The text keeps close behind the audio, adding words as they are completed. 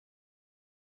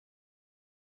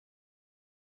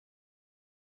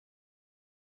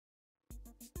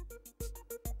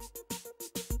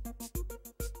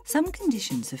Some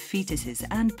conditions of fetuses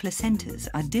and placentas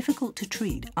are difficult to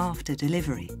treat after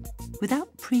delivery. Without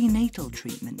prenatal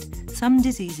treatment, some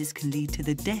diseases can lead to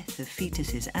the death of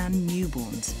fetuses and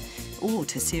newborns, or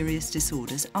to serious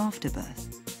disorders after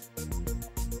birth.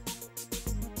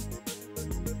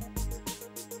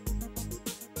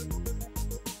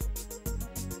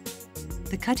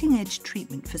 The cutting-edge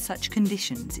treatment for such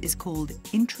conditions is called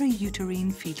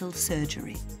intrauterine fetal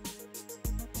surgery.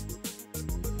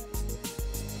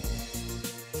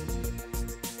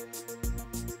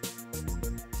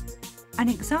 An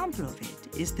example of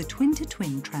it is the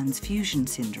twin-to-twin transfusion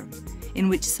syndrome, in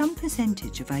which some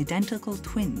percentage of identical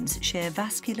twins share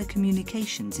vascular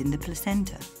communications in the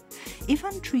placenta. If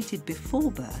untreated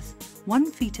before birth,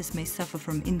 one fetus may suffer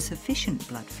from insufficient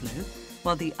blood flow,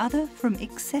 while the other from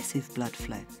excessive blood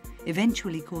flow,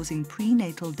 eventually causing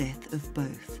prenatal death of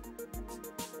both.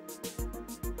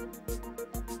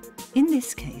 In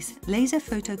this case, laser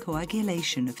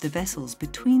photocoagulation of the vessels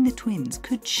between the twins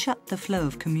could shut the flow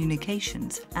of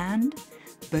communications, and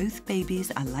both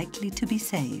babies are likely to be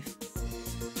saved.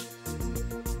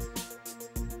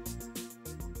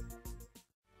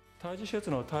 胎児手術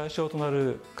の対象とな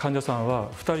る患者さんは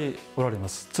2人おられま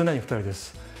す。常に2人で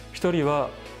す。1人は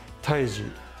胎児、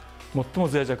最も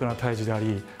脆弱な胎児であ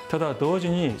り、ただ同時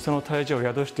にその胎児を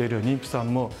宿している妊婦さ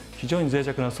んも非常に脆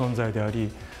弱な存在であ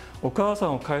り、お母さ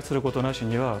んを介することなし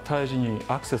には胎児に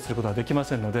アクセスすることはできま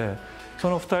せんので、そ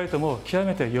の2人とも極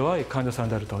めて弱い患者さん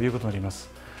であるということになります。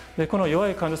で、この弱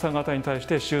い患者さん方に対し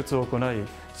て手術を行い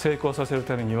成功させる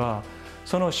ためには、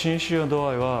その侵襲の度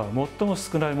合いは最も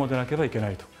少ないものでなければいけ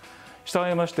ないと。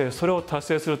従いまして、それを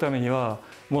達成するためには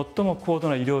最も高度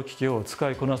な医療機器を使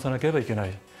いこなさなければいけな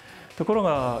い。ところ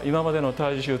が今までの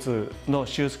胎児手術の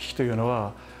手術機器というの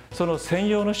は、その専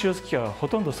用の手術機器がほ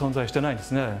とんど存在してないんで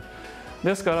すね。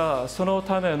ですからその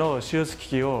ための手術機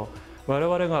器を我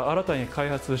々が新たに開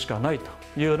発するしかないと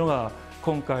いうのが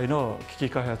今回の機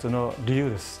器開発の理由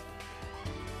です。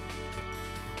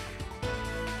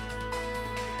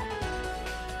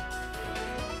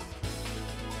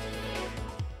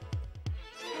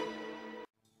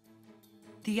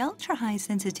The ultra-high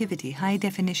sensitivity,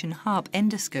 high-definition HARP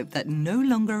endoscope that no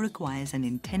longer requires an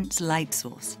intense light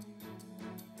source.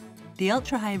 The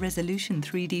ultra-high resolution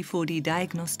 3D, 4D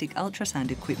diagnostic ultrasound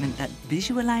equipment that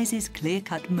visualizes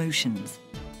clear-cut motions.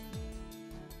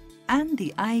 And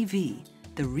the IV,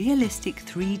 the realistic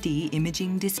 3D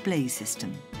imaging display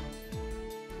system.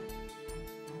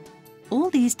 All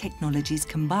these technologies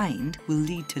combined will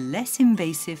lead to less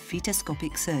invasive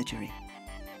fetoscopic surgery.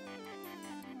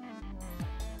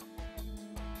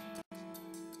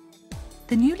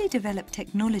 The newly developed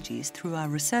technologies through our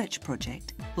research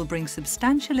project will bring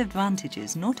substantial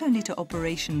advantages not only to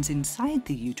operations inside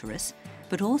the uterus,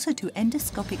 but also to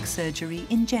endoscopic surgery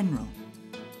in general.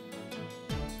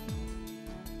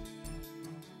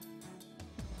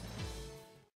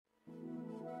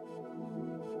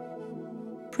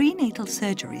 Prenatal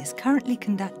surgery is currently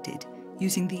conducted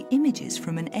using the images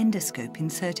from an endoscope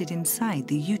inserted inside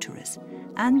the uterus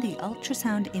and the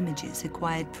ultrasound images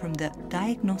acquired from the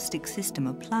diagnostic system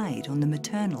applied on the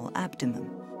maternal abdomen.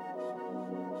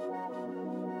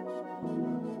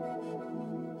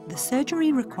 The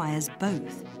surgery requires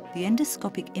both the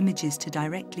endoscopic images to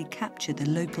directly capture the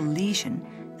local lesion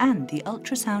and the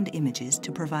ultrasound images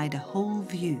to provide a whole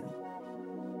view.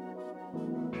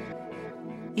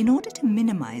 In order to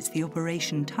minimize the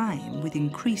operation time with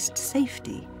increased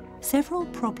safety, several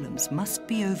problems must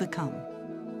be overcome.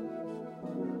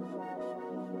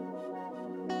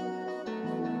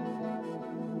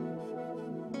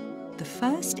 The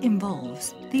first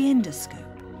involves the endoscope.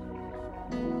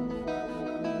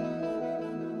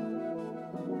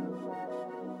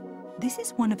 This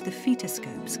is one of the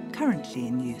fetoscopes currently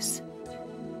in use.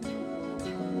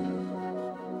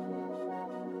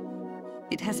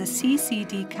 It has a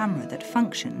CCD camera that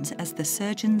functions as the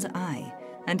surgeon's eye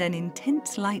and an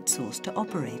intense light source to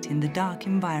operate in the dark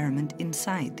environment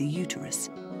inside the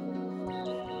uterus.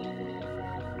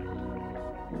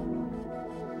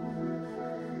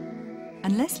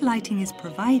 Unless lighting is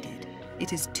provided,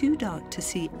 it is too dark to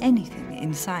see anything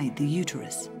inside the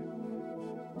uterus.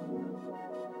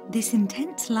 This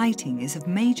intense lighting is of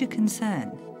major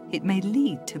concern. It may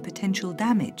lead to potential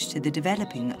damage to the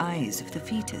developing eyes of the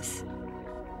fetus.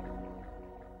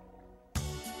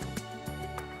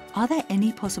 Are there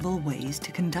any possible ways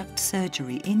to conduct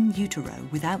surgery in utero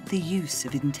without the use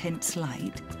of intense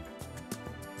light?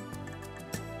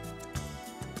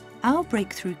 Our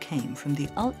breakthrough came from the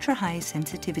ultra-high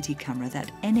sensitivity camera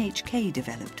that NHK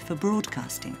developed for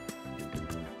broadcasting.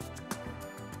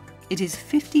 It is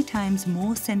 50 times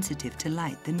more sensitive to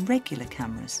light than regular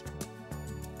cameras.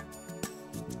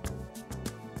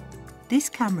 This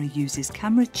camera uses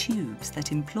camera tubes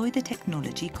that employ the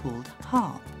technology called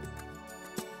HARP.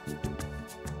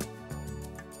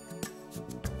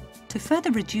 To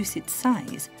further reduce its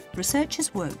size,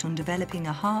 researchers worked on developing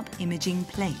a HARP imaging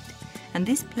plate, and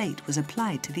this plate was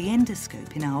applied to the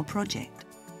endoscope in our project.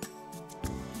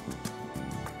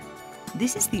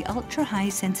 This is the ultra-high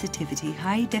sensitivity,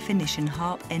 high-definition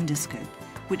HARP endoscope,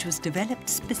 which was developed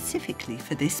specifically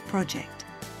for this project.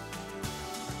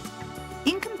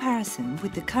 In comparison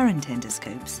with the current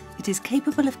endoscopes, it is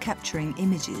capable of capturing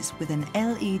images with an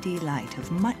LED light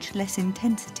of much less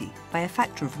intensity by a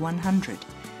factor of 100.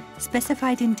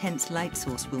 Specified intense light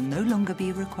source will no longer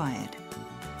be required.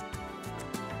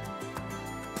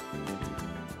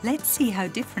 Let's see how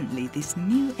differently this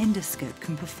new endoscope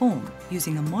can perform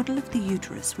using a model of the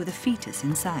uterus with a fetus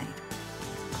inside.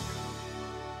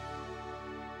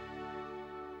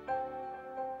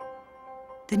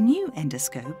 The new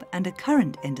endoscope and a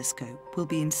current endoscope will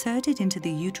be inserted into the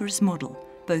uterus model,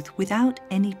 both without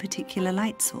any particular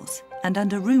light source and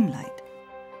under room light.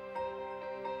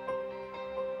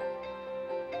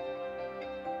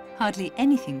 Hardly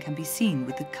anything can be seen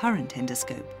with the current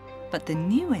endoscope, but the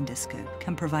new endoscope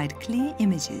can provide clear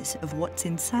images of what's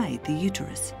inside the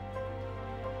uterus.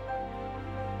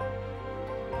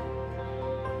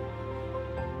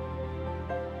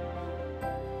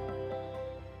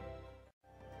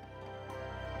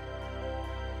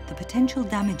 The potential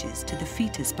damages to the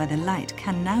fetus by the light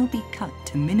can now be cut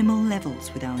to minimal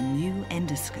levels with our new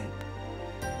endoscope.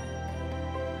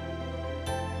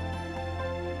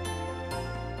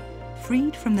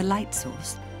 Freed from the light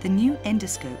source, the new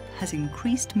endoscope has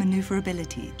increased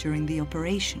maneuverability during the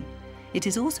operation. It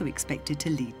is also expected to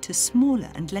lead to smaller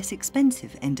and less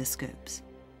expensive endoscopes.